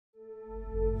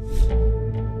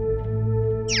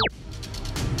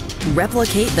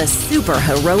Replicate the super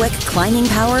heroic climbing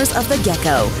powers of the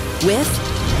gecko with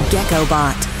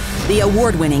Geckobot, the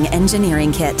award-winning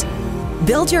engineering kit.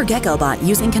 Build your Geckobot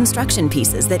using construction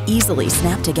pieces that easily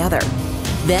snap together.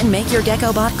 Then make your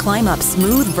Geckobot climb up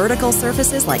smooth vertical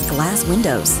surfaces like glass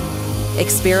windows.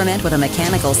 Experiment with a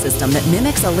mechanical system that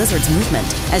mimics a lizard's movement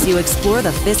as you explore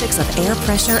the physics of air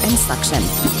pressure and suction.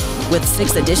 With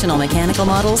 6 additional mechanical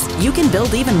models, you can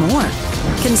build even more.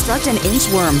 Construct an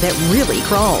inchworm that really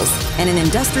crawls and an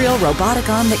industrial robotic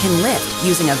arm that can lift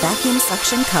using a vacuum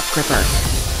suction cup gripper.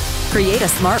 Create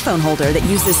a smartphone holder that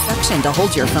uses suction to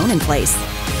hold your phone in place,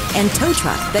 and tow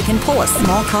truck that can pull a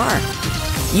small car.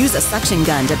 Use a suction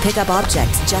gun to pick up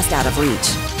objects just out of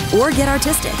reach. Or get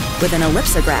artistic with an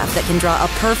ellipsograph that can draw a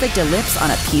perfect ellipse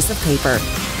on a piece of paper.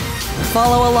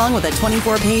 Follow along with a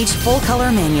 24-page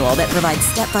full-color manual that provides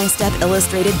step-by-step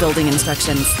illustrated building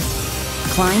instructions.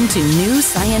 Climb to new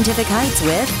scientific heights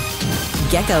with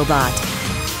Geckobot.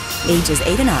 Ages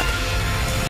 8 and up.